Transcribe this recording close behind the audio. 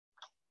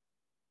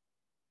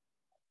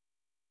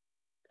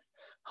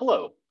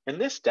Hello, in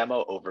this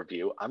demo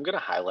overview, I'm going to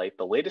highlight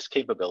the latest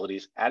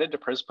capabilities added to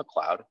Prisma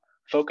Cloud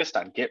focused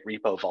on Git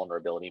Repo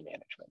vulnerability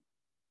management.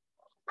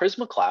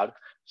 Prisma Cloud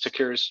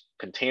secures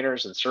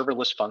containers and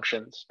serverless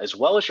functions, as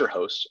well as your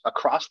hosts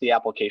across the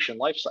application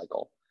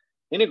lifecycle,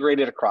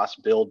 integrated across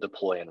build,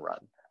 deploy, and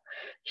run.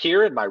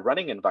 Here in my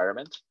running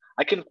environment,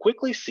 I can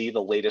quickly see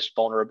the latest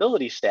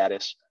vulnerability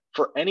status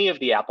for any of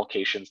the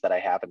applications that I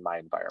have in my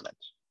environment.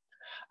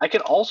 I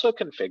can also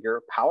configure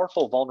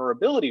powerful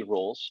vulnerability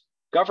rules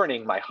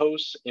governing my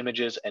hosts,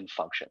 images, and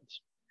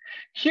functions.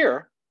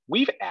 Here,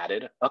 we've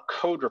added a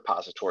code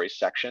repositories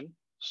section,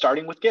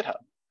 starting with GitHub,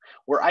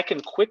 where I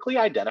can quickly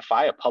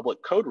identify a public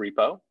code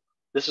repo.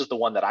 This is the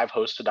one that I've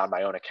hosted on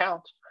my own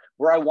account,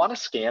 where I want to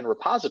scan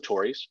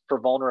repositories for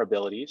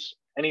vulnerabilities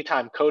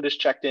anytime code is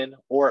checked in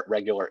or at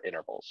regular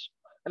intervals.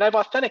 And I've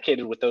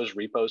authenticated with those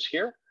repos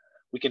here.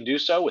 We can do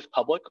so with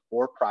public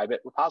or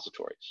private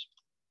repositories.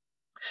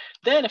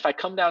 Then if I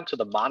come down to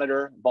the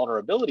Monitor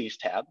Vulnerabilities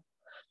tab,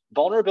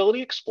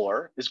 Vulnerability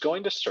Explorer is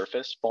going to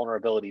surface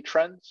vulnerability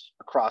trends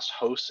across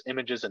hosts,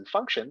 images, and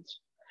functions.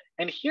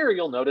 And here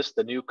you'll notice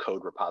the new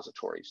Code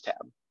Repositories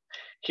tab.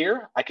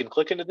 Here, I can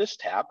click into this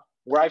tab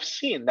where I've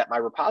seen that my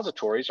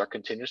repositories are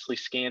continuously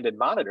scanned and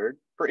monitored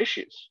for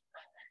issues.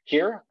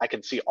 Here, I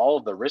can see all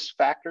of the risk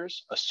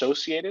factors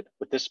associated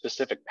with this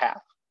specific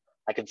path.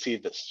 I can see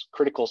this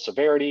critical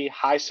severity,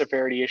 high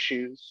severity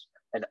issues,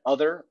 and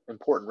other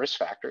important risk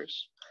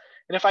factors.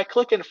 And if I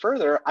click in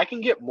further, I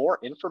can get more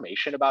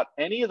information about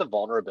any of the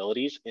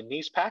vulnerabilities in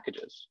these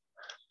packages.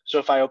 So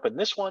if I open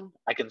this one,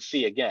 I can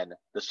see again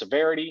the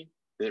severity,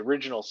 the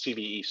original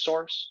CVE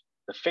source,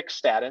 the fixed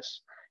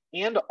status,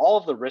 and all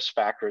of the risk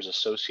factors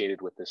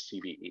associated with this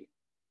CVE.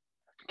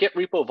 Git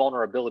Repo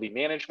Vulnerability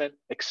Management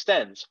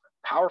extends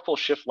powerful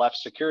shift left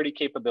security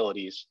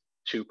capabilities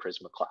to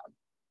Prisma Cloud.